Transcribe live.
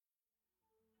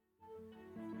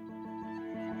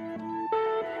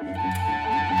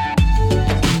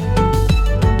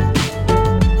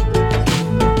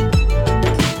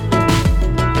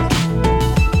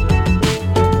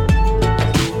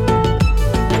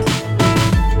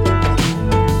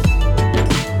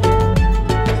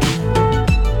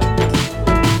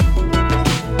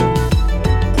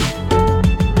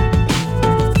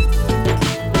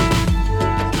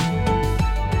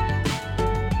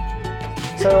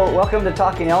So welcome to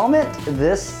Talking Element.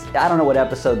 I don't know what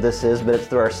episode this is, but it's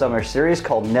through our summer series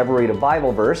called Never Read a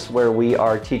Bible Verse, where we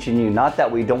are teaching you not that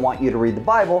we don't want you to read the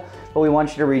Bible, but we want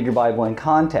you to read your Bible in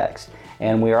context.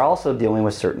 And we are also dealing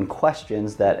with certain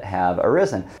questions that have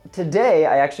arisen. Today,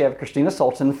 I actually have Christina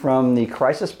Sultan from the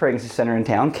Crisis Pregnancy Center in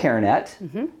town, CareNet.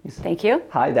 Mm-hmm. Thank you.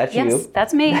 Hi, that's you. Yes,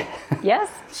 that's me.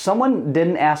 Yes. Someone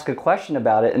didn't ask a question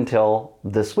about it until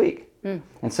this week and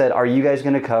said, are you guys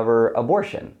going to cover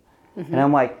abortion? Mm-hmm. And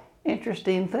I'm like,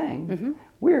 interesting thing. Mm-hmm.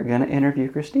 We're going to interview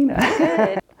Christina.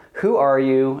 Good. Who are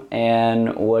you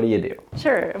and what do you do?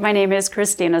 Sure. My name is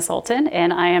Christina Sultan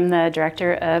and I am the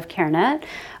director of CareNet.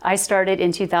 I started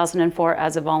in 2004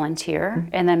 as a volunteer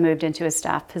and then moved into a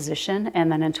staff position,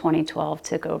 and then in 2012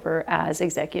 took over as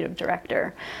executive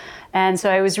director. And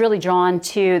so I was really drawn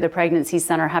to the pregnancy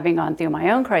center, having gone through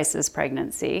my own crisis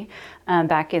pregnancy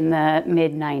back in the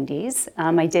mid-90s.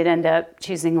 I did end up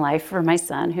choosing life for my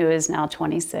son, who is now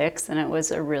 26, and it was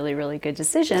a really, really good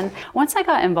decision. Once I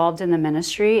got involved in the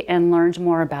ministry and learned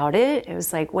more about it, it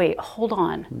was like, wait, hold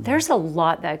on. There's a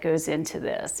lot that goes into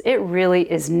this. It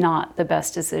really is not the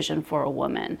best decision for a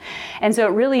woman. And so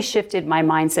it really shifted my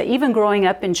mindset. Even growing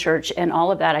up in church and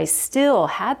all of that, I still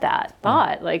had that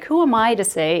thought, like, who am I to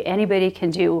say anybody can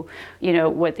do,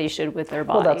 what they should with their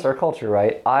body? Well, that's our culture,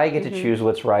 right? I get to choose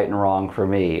what's right and wrong for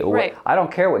me. Right. I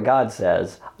don't care what God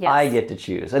says. Yes. I get to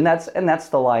choose. And that's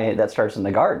the lie that starts in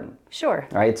the garden. Sure.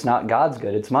 Right? It's not God's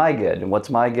good, it's my good. And what's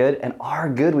my good? And our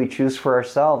good we choose for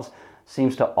ourselves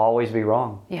seems to always be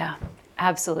wrong. Yeah.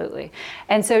 Absolutely.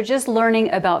 And so just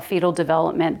learning about fetal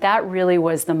development, that really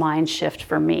was the mind shift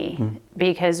for me,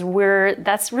 because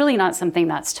that's really not something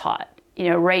that's taught.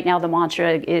 Right now the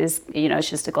mantra is, it's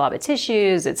just a glob of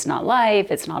tissues, it's not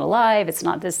life, it's not alive, it's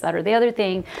not this, that, or the other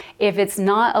thing. If it's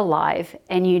not alive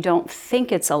and you don't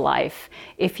think it's alive,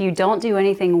 if you don't do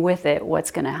anything with it,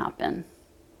 what's going to happen?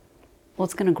 Well,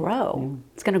 it's going to grow.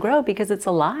 It's going to grow because it's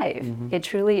alive. It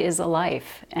truly is alive.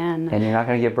 And you're not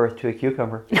going to give birth to a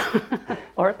cucumber.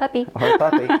 Or a puppy. Or a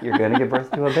puppy. You're going to give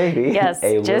birth to a baby. Yes.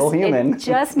 Little human. It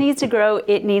just needs to grow.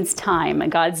 It needs time.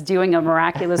 And God's doing a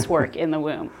miraculous work in the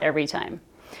womb every time.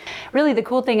 Really, the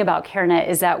cool thing about CareNet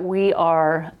is that we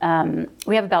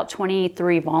have about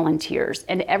 23 volunteers,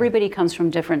 and everybody comes from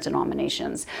different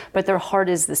denominations, but their heart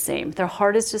is the same. Their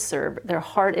heart is to serve. Their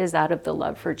heart is out of the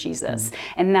love for Jesus,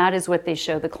 and that is what they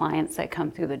show the clients that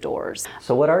come through the doors.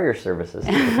 So what are your services?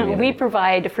 We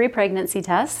provide free pregnancy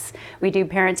tests. We do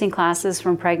parenting classes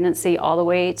from pregnancy all the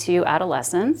way to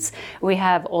adolescence. We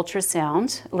have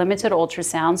ultrasound, limited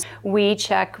ultrasounds. We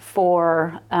check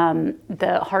for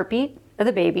the heartbeat of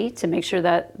the baby to make sure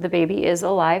that the baby is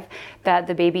alive, that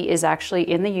the baby is actually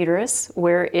in the uterus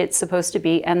where it's supposed to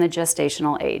be, and the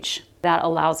gestational age. That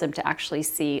allows them to actually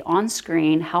see on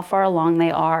screen how far along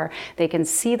they are. They can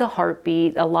see the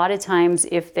heartbeat. A lot of times,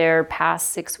 if they're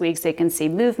past 6 weeks, they can see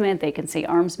movement, they can see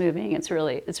arms moving. It's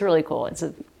really cool. It's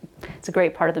a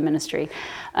great part of the ministry.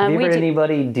 Have you ever had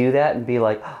anybody do that and be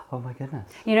like, oh my goodness?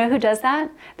 You know who does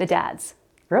that? The dads.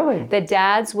 Really? The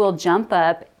dads will jump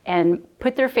up and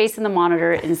put their face in the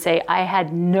monitor and say, I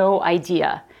had no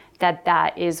idea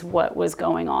that is what was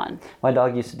going on. My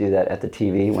dog used to do that at the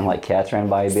TV when cats ran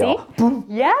by. He'd be all, boom.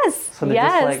 Yes. So they're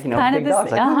just kind big of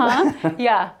dogs.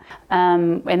 Yeah.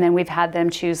 And then we've had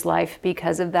them choose life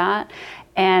because of that.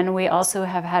 And we also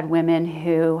have had women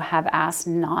who have asked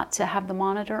not to have the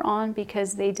monitor on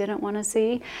because they didn't want to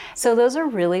see. So those are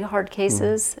really hard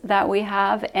cases that we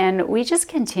have. And we just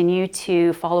continue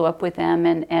to follow up with them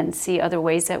and see other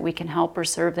ways that we can help or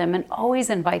serve them, and always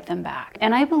invite them back.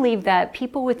 And I believe that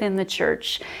people within the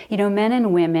church, men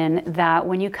and women, that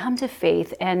when you come to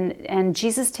faith and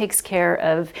Jesus takes care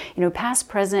of, past,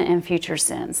 present, and future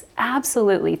sins.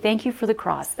 Absolutely. Thank you for the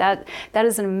cross. That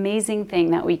is an amazing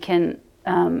thing that we can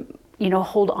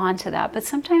hold on to that. But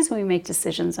sometimes when we make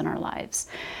decisions in our lives,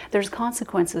 there's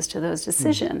consequences to those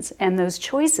decisions and those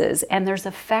choices, and there's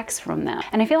effects from them.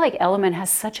 And I feel like Element has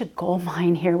such a gold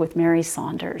mine here with Mary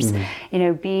Saunders,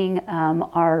 being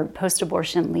our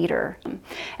post-abortion leader.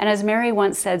 And as Mary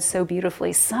once said so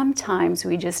beautifully, sometimes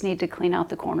we just need to clean out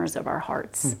the corners of our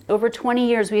hearts. Over 20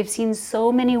 years, we've seen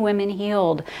so many women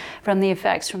healed from the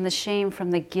effects, from the shame, from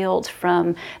the guilt,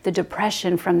 from the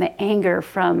depression, from the anger,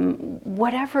 from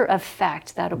whatever effect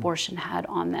that abortion had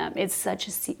on them. It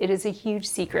is a huge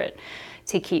secret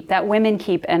to keep, that women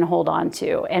keep and hold on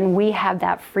to. And we have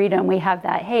that freedom. We have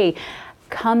that, hey,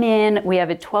 come in, we have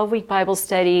a 12-week Bible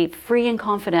study, free and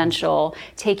confidential,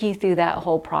 take you through that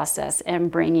whole process and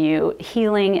bring you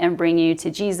healing and bring you to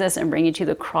Jesus and bring you to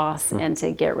the cross and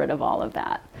to get rid of all of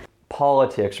that.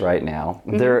 Politics right now,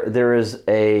 there is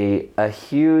a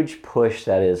huge push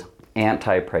that is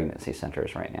anti-pregnancy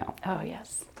centers right now. Oh,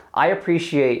 yes. I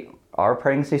appreciate our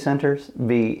pregnancy centers,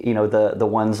 the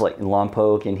ones like in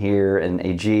Lompoc and here and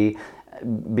AG,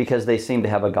 because they seem to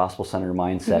have a gospel-centered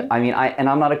mindset. I mean,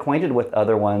 I'm not acquainted with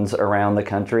other ones around the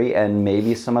country, and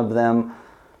maybe some of them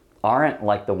aren't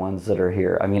like the ones that are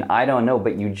here. I mean, I don't know,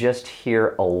 but you just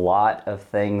hear a lot of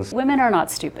things. Women are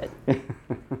not stupid.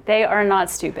 They are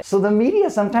not stupid. So the media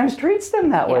sometimes treats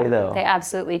them that way, though. They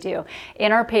absolutely do.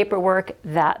 In our paperwork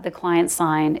that the clients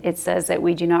sign, it says that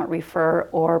we do not refer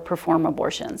or perform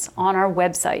abortions. On our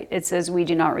website, it says we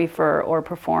do not refer or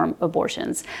perform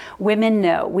abortions. Women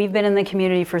know. We've been in the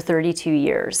community for 32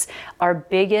 years. Our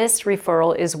biggest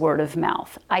referral is word of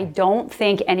mouth. I don't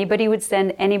think anybody would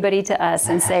send anybody to us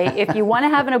and say, if you want to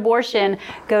have an abortion,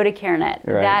 go to CareNet.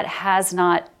 Right. That has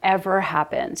not ever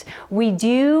happened. We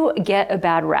do get a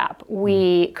bad rap.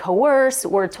 We coerce,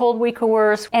 we're told we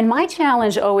coerce. And my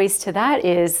challenge always to that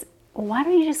is, why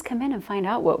don't you just come in and find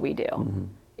out what we do?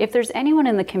 If there's anyone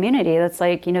in the community that's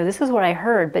like, this is what I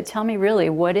heard, but tell me really,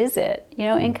 what is it?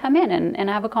 And come in and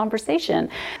have a conversation.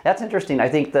 That's interesting. I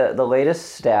think the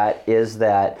latest stat is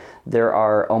that there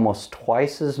are almost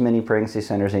twice as many pregnancy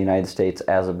centers in the United States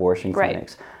as abortion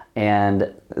clinics. Right.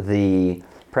 And the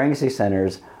pregnancy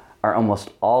centers are almost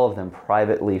all of them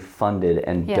privately funded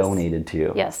and donated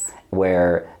to. Yes.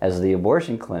 Whereas the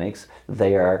abortion clinics,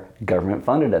 they are government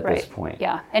funded at this point.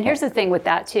 Yeah. And here's the thing with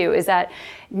that too, is that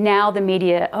now the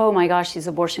media, oh my gosh, these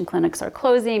abortion clinics are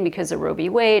closing because of Roe v.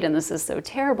 Wade and this is so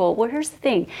terrible. Well, here's the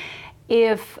thing.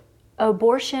 If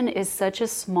abortion is such a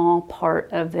small part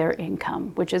of their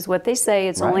income, which is what they say,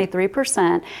 it's only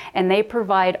 3%, and they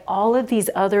provide all of these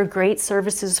other great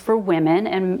services for women,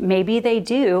 and maybe they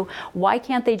do, why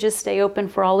can't they just stay open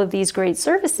for all of these great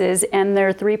services and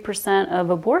their 3% of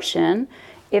abortion?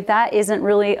 If that isn't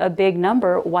really a big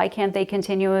number, why can't they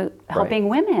continue helping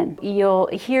women? You'll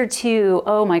hear too,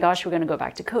 oh my gosh, we're going to go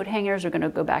back to coat hangers, we're going to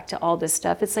go back to all this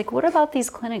stuff. It's like, what about these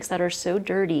clinics that are so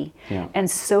dirty and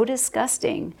so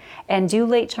disgusting and do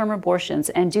late-term abortions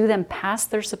and do them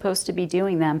past they're supposed to be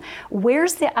doing them?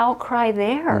 Where's the outcry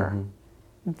there?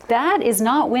 That is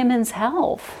not women's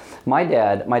health. My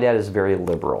dad is very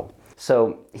liberal.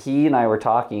 So he and I were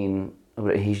talking.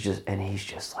 He's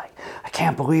just like, I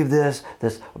can't believe this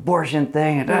abortion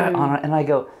thing, and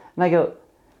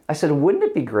I said, wouldn't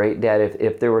it be great, Dad,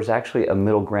 if there was actually a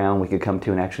middle ground we could come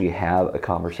to and actually have a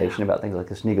conversation about things like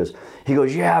this? And he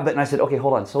goes, yeah, but, and I said, okay,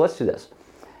 hold on, so let's do this.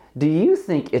 Do you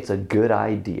think it's a good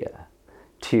idea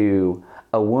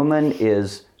a woman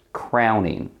is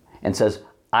crowning and says,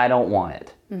 I don't want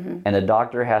it. And the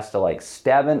doctor has to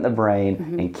stab it in the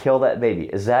brain and kill that baby.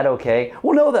 Is that okay?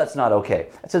 Well, no, that's not okay.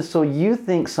 I said, so you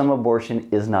think some abortion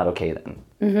is not okay then?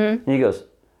 And he goes,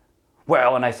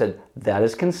 well, and I said, that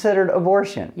is considered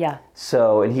abortion. Yeah.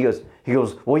 So, and he goes,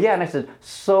 well, yeah. And I said,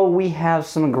 so we have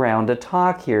some ground to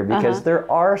talk here because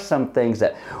there are some things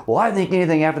that, well, I think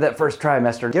anything after that first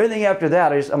trimester, everything after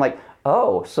that, I'm like,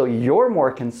 oh, so you're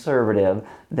more conservative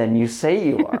than you say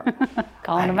you are.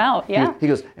 Calling him out, yeah. He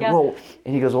goes, well,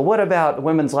 what about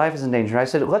women's life is in danger? And I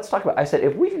said, let's talk about,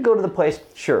 if we could go to the place,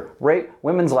 sure, rape,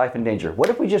 women's life in danger. What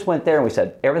if we just went there and we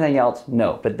said, everything else,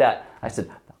 no. But I said,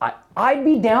 I'd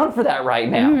be down for that right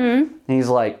now. And he's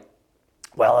like,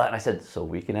 well, and I said, so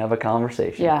we can have a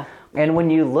conversation. Yeah. And when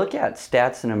you look at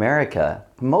stats in America,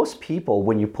 most people,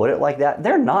 when you put it like that,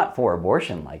 they're not for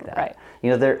abortion like that. Right.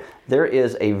 There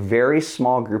is a very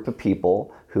small group of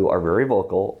people who are very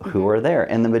vocal, who are there.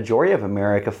 And the majority of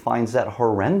America finds that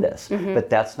horrendous. But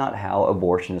that's not how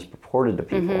abortion is purported to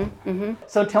people.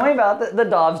 So tell me about the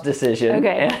Dobbs decision.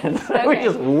 Okay. We're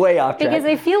just way off track. Because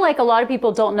I feel like a lot of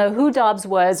people don't know who Dobbs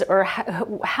was or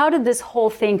how did this whole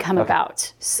thing come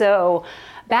about. So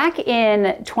back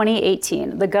in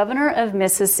 2018, the governor of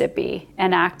Mississippi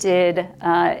enacted,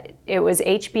 it was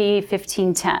HB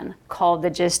 1510, called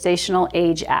the Gestational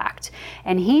Age Act.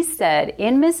 And he said,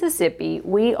 in Mississippi,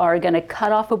 we are going to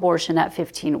cut off abortion at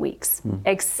 15 weeks,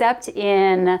 except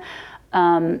in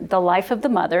the life of the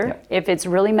mother, if it's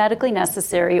really medically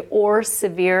necessary, or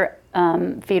severe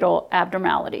fetal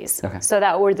abnormalities. So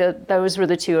those were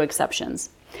the two exceptions.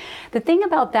 The thing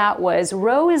about that was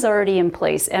Roe is already in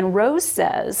place, and Roe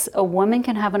says a woman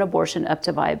can have an abortion up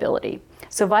to viability.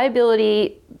 So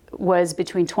viability was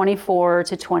between 24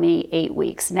 to 28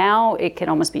 weeks. Now it can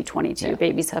almost be 22. Yeah.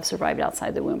 Babies have survived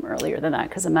outside the womb earlier than that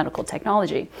because of medical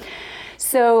technology.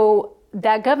 So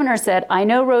that governor said, I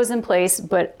know Roe's in place,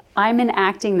 but I'm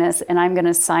enacting this and I'm going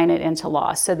to sign it into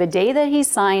law. So the day that he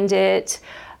signed it,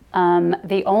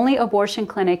 The only abortion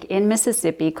clinic in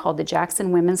Mississippi, called the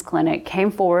Jackson Women's Clinic,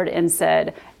 came forward and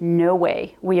said, no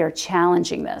way, we are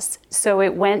challenging this. So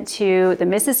it went to the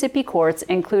Mississippi courts,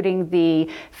 including the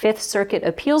Fifth Circuit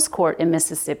Appeals Court in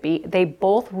Mississippi. They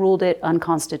both ruled it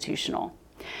unconstitutional.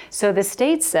 So the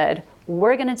state said,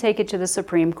 we're going to take it to the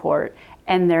Supreme Court,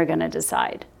 and they're going to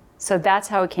decide. So that's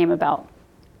how it came about.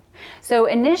 So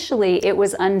initially, it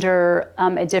was under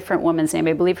a different woman's name.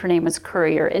 I believe her name was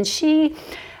Courier, and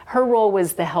her role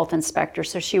was the health inspector,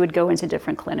 so she would go into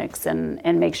different clinics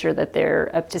and make sure that they're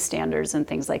up to standards and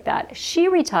things like that. She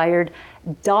retired.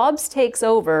 Dobbs takes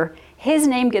over. His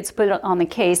name gets put on the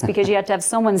case because you have to have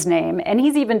someone's name. And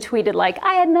he's even tweeted like,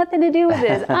 I had nothing to do with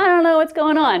this. I don't know what's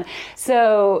going on.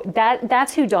 So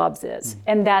that's who Dobbs is.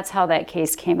 And that's how that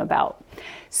case came about.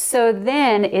 So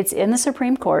then it's in the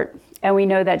Supreme Court. And we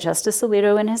know that Justice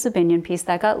Alito, in his opinion piece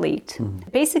that got leaked,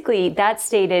 basically that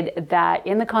stated that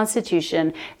in the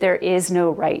Constitution, there is no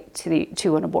right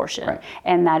to an abortion, right,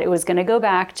 and that it was going to go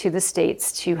back to the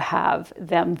states to have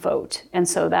them vote. And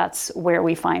so that's where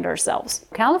we find ourselves.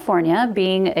 California,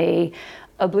 being a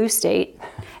blue state,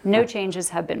 no changes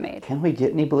have been made. Can we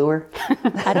get any bluer?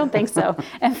 I don't think so.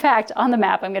 In fact, on the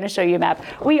map, I'm going to show you a map.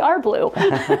 We are blue.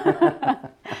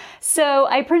 So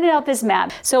I printed out this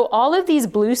map. So all of these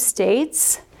blue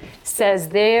states says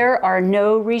there are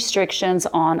no restrictions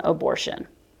on abortion.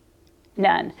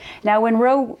 None. Now, when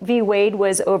Roe v. Wade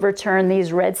was overturned,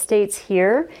 these red states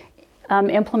here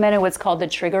implemented what's called the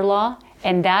trigger law.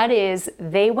 And that is,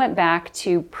 they went back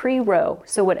to pre-Roe.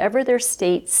 So whatever their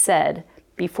state said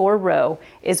before Roe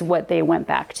is what they went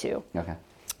back to. Okay.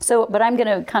 So, but I'm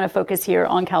going to kind of focus here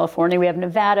on California. We have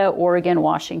Nevada, Oregon,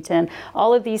 Washington,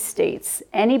 all of these states.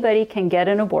 Anybody can get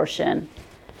an abortion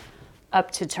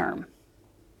up to term.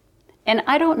 And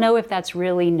I don't know if that's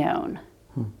really known,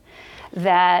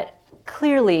 that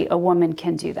clearly a woman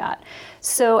can do that.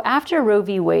 So after Roe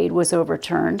v. Wade was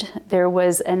overturned, there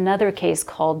was another case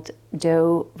called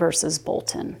Doe versus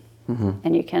Bolton.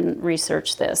 And you can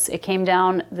research this. It came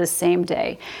down the same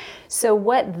day. So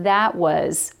what that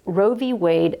was, Roe v.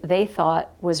 Wade, they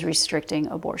thought was restricting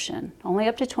abortion, only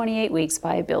up to 28 weeks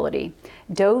viability.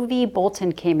 Doe v.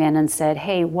 Bolton came in and said,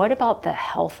 hey, what about the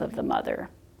health of the mother?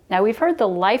 Now, we've heard the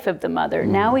life of the mother.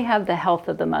 Now we have the health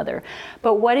of the mother.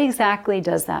 But what exactly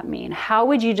does that mean? How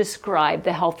would you describe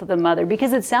the health of the mother?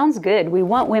 Because it sounds good. We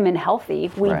want women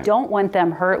healthy. We don't want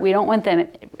them hurt. We don't want them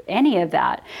any of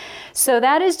that. So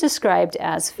that is described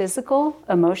as physical,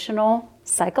 emotional,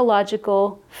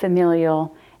 psychological,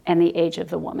 familial, and the age of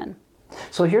the woman.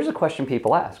 So here's a question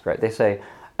people ask, right? They say,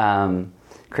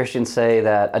 Christians say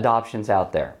that adoption's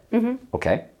out there.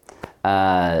 Okay.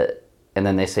 And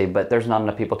then they say, but there's not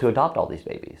enough people to adopt all these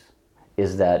babies.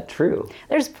 Is that true?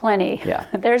 There's plenty. Yeah.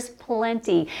 There's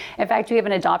plenty. In fact, we have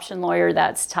an adoption lawyer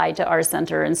that's tied to our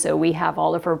center, and so we have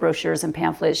all of her brochures and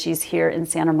pamphlets. She's here in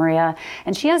Santa Maria,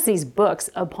 and she has these books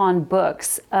upon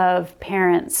books of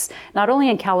parents, not only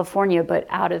in California, but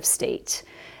out of state,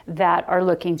 that are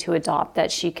looking to adopt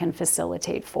that she can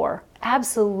facilitate for.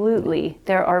 Absolutely.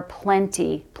 There are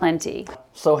plenty.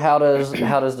 So how does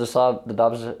the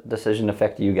Dobbs decision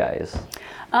affect you guys?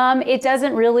 It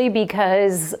doesn't really,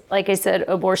 because, like I said,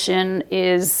 abortion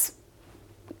is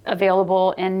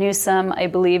available, and Newsom, I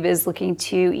believe, is looking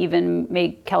to even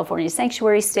make California a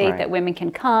sanctuary state that women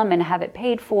can come and have it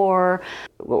paid for.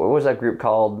 What was that group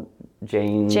called?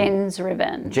 Jane's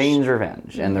Revenge. Jane's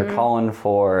Revenge. And they're calling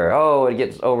for, it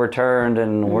gets overturned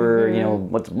and we're,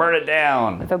 let's burn it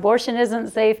down. If abortion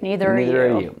isn't safe, neither are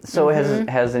you. So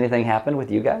has anything happened with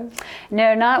you guys?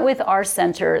 No, not with our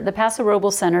center. The Paso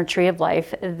Robles Center, Tree of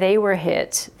Life, they were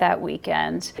hit that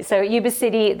weekend. So Yuba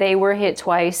City, they were hit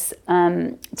twice.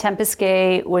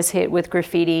 Tempescay was hit with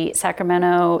graffiti.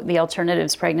 Sacramento, the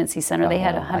Alternatives Pregnancy Center, they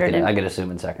had I could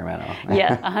assume in Sacramento.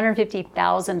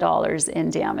 $150,000 in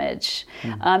damage.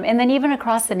 And then even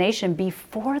across the nation,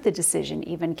 before the decision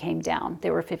even came down,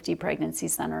 there were 50 pregnancy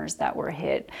centers that were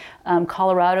hit.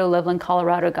 Colorado, Loveland,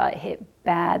 Colorado got hit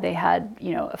bad. They had,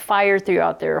 a fire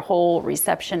throughout their whole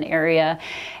reception area.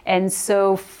 And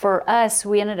so for us,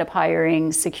 we ended up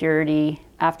hiring security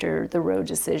after the Roe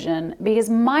decision, because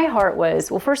my heart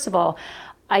was, well, first of all,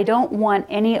 I don't want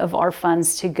any of our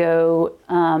funds to go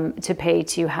to pay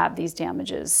to have these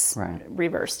damages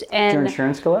reversed. And did your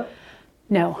insurance go up?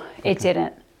 No, it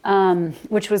didn't,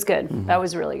 which was good. That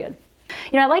was really good.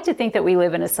 I like to think that we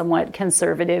live in a somewhat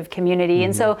conservative community.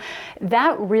 And so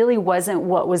that really wasn't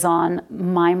what was on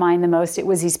my mind the most. It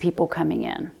was these people coming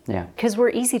in. Yeah. Because we're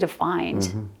easy to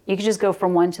find. You could just go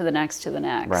from one to the next to the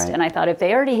next. Right. And I thought if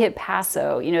they already hit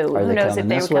Paso, Are who they knows if coming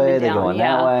they were this coming way? down. They going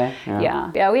that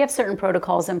way? Yeah, we have certain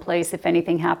protocols in place if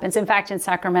anything happens. In fact, in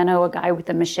Sacramento, a guy with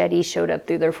a machete showed up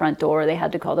through their front door. They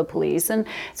had to call the police. And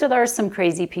so there are some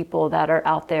crazy people that are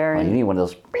out there. You And need one of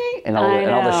those, and all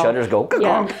the shutters go.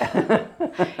 yeah.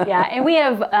 Yeah, and we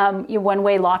have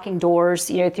one-way locking doors,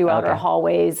 throughout our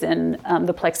hallways, and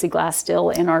the plexiglass still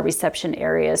in our reception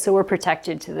area. So we're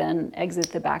protected to then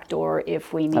exit the back door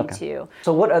if we need to.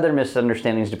 So what other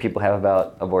misunderstandings do people have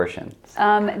about abortion?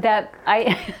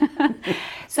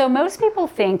 So most people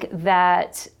think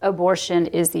that abortion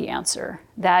is the answer.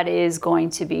 That is going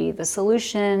to be the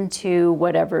solution to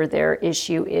whatever their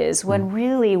issue is, when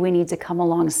really we need to come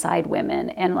alongside women.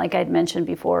 And like I'd mentioned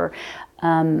before,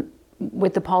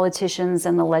 with the politicians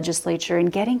and the legislature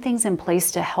and getting things in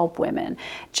place to help women,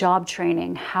 job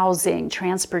training, housing,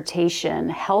 transportation,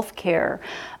 healthcare,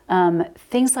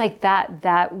 things like that,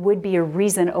 that would be a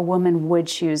reason a woman would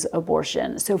choose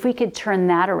abortion. So if we could turn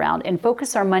that around and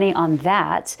focus our money on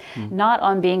that, not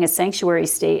on being a sanctuary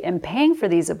state and paying for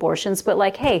these abortions, but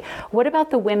like, hey, what about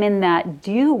the women that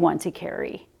do want to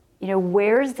carry?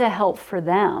 Where's the help for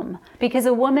them? Because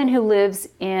a woman who lives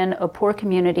in a poor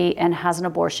community and has an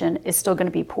abortion is still going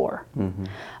to be poor.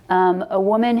 A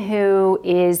woman who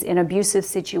is in an abusive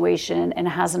situation and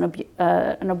has an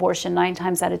abortion, 9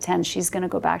 times out of 10, she's going to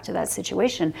go back to that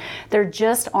situation. There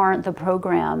just aren't the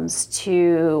programs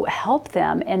to help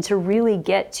them and to really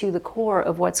get to the core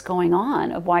of what's going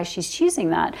on, of why she's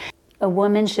choosing that. A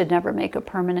woman should never make a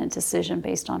permanent decision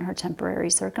based on her temporary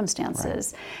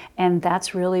circumstances. Right. And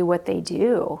that's really what they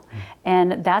do.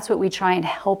 And that's what we try and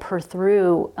help her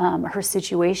through her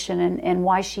situation and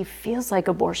why she feels like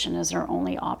abortion is her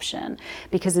only option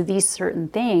because of these certain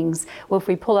things. Well, if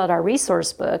we pull out our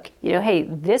resource book, hey,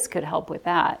 this could help with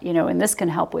that, and this can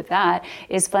help with that.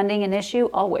 Is funding an issue?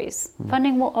 Always.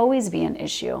 Funding will always be an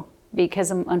issue,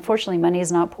 because unfortunately money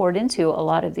is not poured into a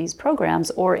lot of these programs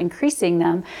or increasing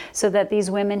them so that these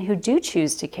women who do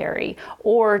choose to carry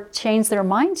or change their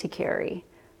mind to carry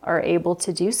are able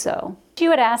to do so. You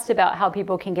had asked about how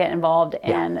people can get involved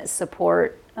and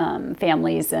support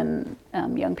families and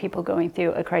young people going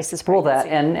through a crisis pregnancy. Well, that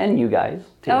and you guys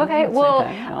too. Okay, well,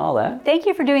 all that. Thank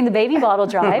you for doing the baby bottle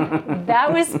drive.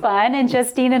 That was fun, and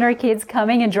Justine and her kids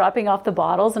coming and dropping off the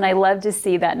bottles, and I love to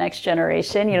see that next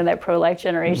generation, that pro-life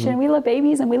generation. We love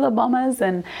babies and we love mamas,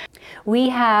 and we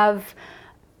have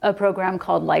a program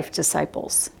called Life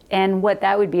Disciples. And what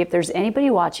that would be, if there's anybody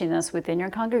watching this within your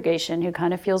congregation who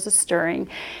kind of feels a stirring,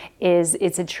 is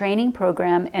it's a training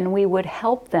program, and we would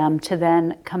help them to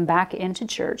then come back into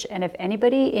church. And if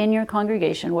anybody in your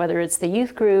congregation, whether it's the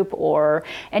youth group or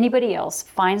anybody else,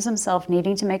 finds themselves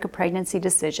needing to make a pregnancy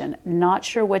decision, not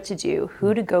sure what to do,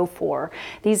 who to go for,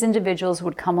 these individuals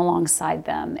would come alongside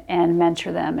them and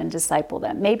mentor them and disciple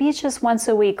them. Maybe it's just once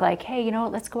a week, like, hey,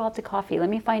 let's go out to coffee. Let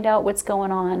me find out what's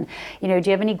going on. Do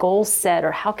you have any goals set,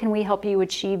 or how can we help you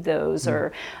achieve those?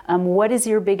 Or what is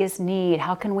your biggest need?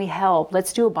 How can we help?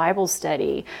 Let's do a Bible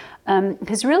study.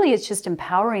 Because really it's just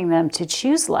empowering them to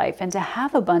choose life and to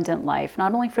have abundant life,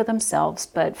 not only for themselves,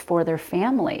 but for their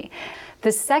family.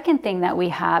 The second thing that we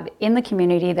have in the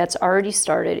community that's already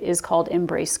started is called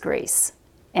Embrace Grace.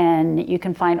 And you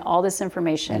can find all this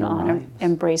information on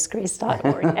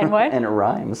embracegrace.org. And what? And it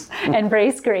rhymes.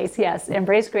 Embrace Grace, yes,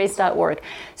 embracegrace.org.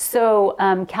 So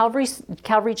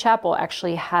Calvary Chapel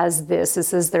actually has this.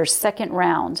 This is their second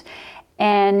round.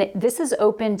 And this is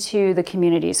open to the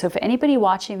community. So if anybody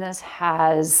watching this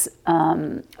has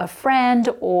a friend,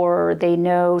 or they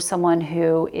know someone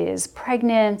who is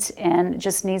pregnant and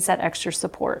just needs that extra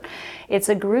support, it's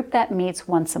a group that meets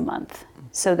once a month.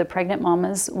 So the pregnant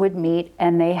mamas would meet,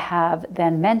 and they have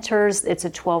then mentors. It's a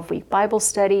 12-week Bible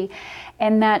study.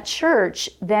 And that church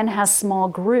then has small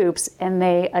groups, and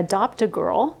they adopt a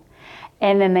girl.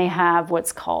 And then they have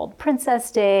what's called Princess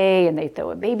Day, and they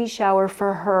throw a baby shower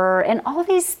for her, and all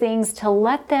these things to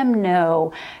let them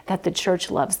know that the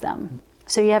church loves them.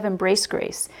 So you have Embrace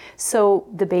Grace. So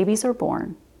the babies are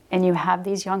born, and you have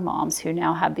these young moms who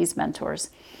now have these mentors.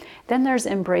 Then there's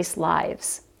Embrace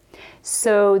Lives.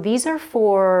 So these are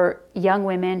for young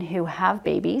women who have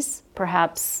babies,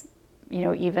 perhaps,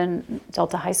 even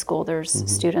Delta High School, there's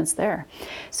students there.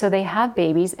 So they have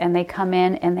babies, and they come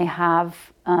in and they have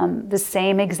the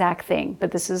same exact thing,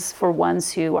 but this is for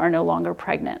ones who are no longer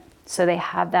pregnant. So they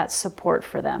have that support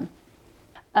for them.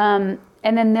 And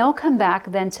then they'll come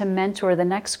back then to mentor the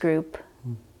next group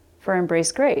for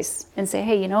Embrace Grace and say,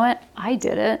 hey, you know what? I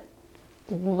did it.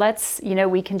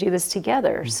 we can do this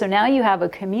together. So now you have a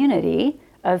community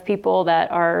of people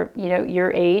that are,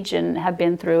 your age and have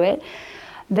been through it.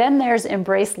 Then there's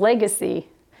Embrace Legacy.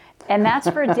 And that's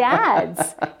for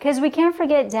dads, because we can't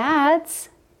forget dads.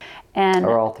 And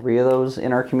are all three of those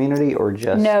in our community, or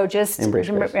just no, just Embrace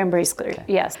Grace? Embrace Grace. Okay.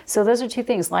 Yes. So those are two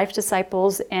things: Life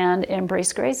Disciples and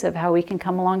Embrace Grace, of how we can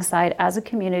come alongside as a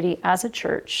community, as a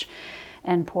church,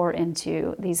 and pour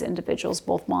into these individuals,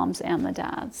 both moms and the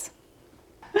dads.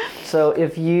 So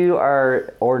if you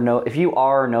are or know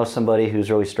somebody who's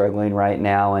really struggling right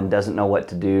now and doesn't know what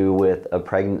to do with a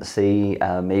pregnancy,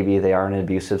 maybe they are in an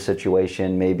abusive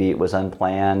situation, maybe it was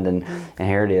unplanned, and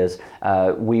here it is.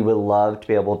 We would love to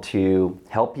be able to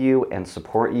help you and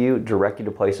support you, direct you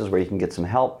to places where you can get some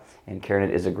help, and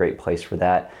CareNet is a great place for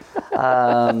that.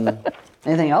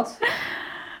 Anything else?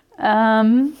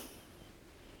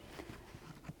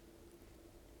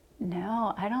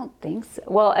 No, I don't think so.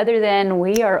 Well, other than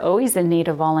we are always in need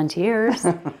of volunteers.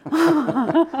 I'll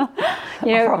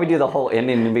probably do the whole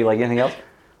ending and be like, anything else?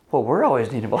 Well, we're always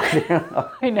in need of volunteers.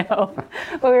 I know.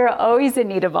 But we're always in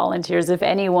need of volunteers. If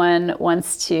anyone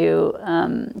wants to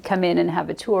come in and have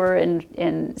a tour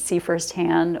and see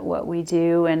firsthand what we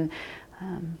do and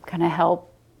kind of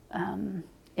help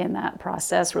in that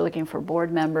process, we're looking for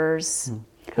board members.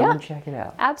 Come and check it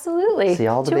out. Absolutely. See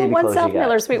all the baby clothes you got. 201 South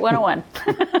Miller, Suite 101.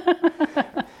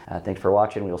 Thanks for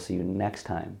watching. We'll see you next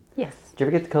time. Yes. Did you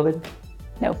ever get the COVID?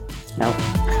 No.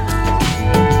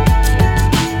 No.